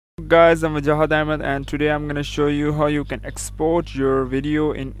guys, I'm Wajahad Ahmed and today I'm gonna show you how you can export your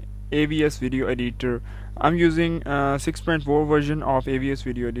video in AVS Video Editor. I'm using 6.4 version of AVS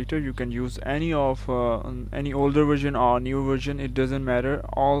Video Editor. You can use any older version or new version, it doesn't matter,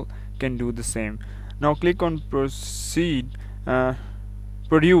 all can do the same. Now click on produce. Now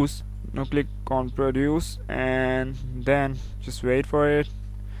click on produce and then just wait for it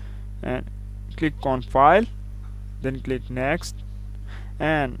and click on file, then click next,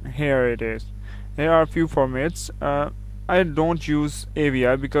 and here it is. There are a few formats. I don't use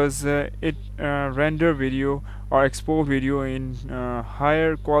AVI because it render video or export video in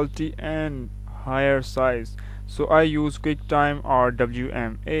higher quality and higher size, so I use QuickTime or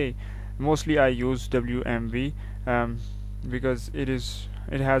WMA. Mostly I use WMV because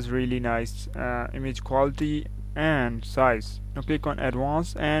it has really nice image quality and size. Now click on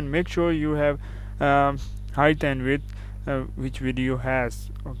advanced and make sure you have height and width which video has.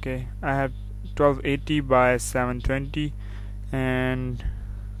 Okay, I have 1280 by 720 and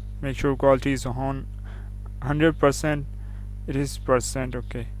make sure quality is on 100%. It is percent.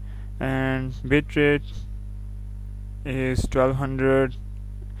 Okay, and bitrate is 1200.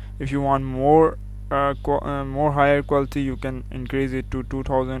 If you want more higher quality, you can increase it to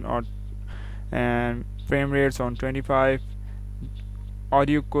 2000 or and frame rates on 25,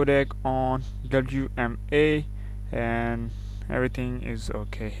 audio codec on WMA, and everything is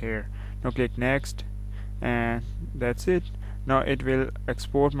okay here. Now click next and that's it. Now it will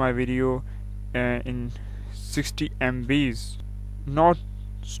export my video in 60 MBs, not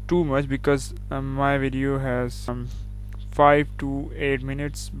too much because my video has 5 to 8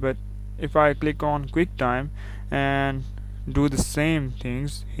 minutes. But if I click on QuickTime and do the same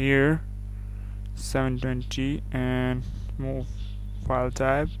things here, 720, and move file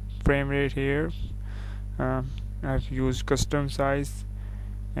type, frame rate here, I've used custom size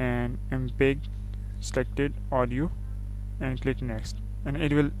and MPEG selected audio and click next, and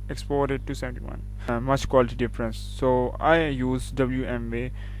it will export it to 71. Much quality difference, so I use WMA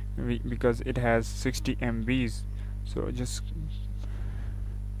because it has 60 MBs. So just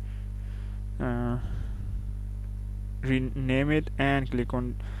rename it and click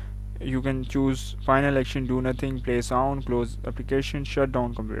on, you can choose final action, do nothing, play sound, close application, shut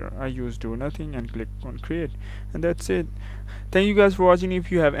down computer. I use do nothing and click on create, and that's it. Thank you guys for watching.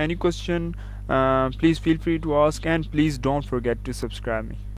 If you have any question, please feel free to ask, and please don't forget to subscribe me.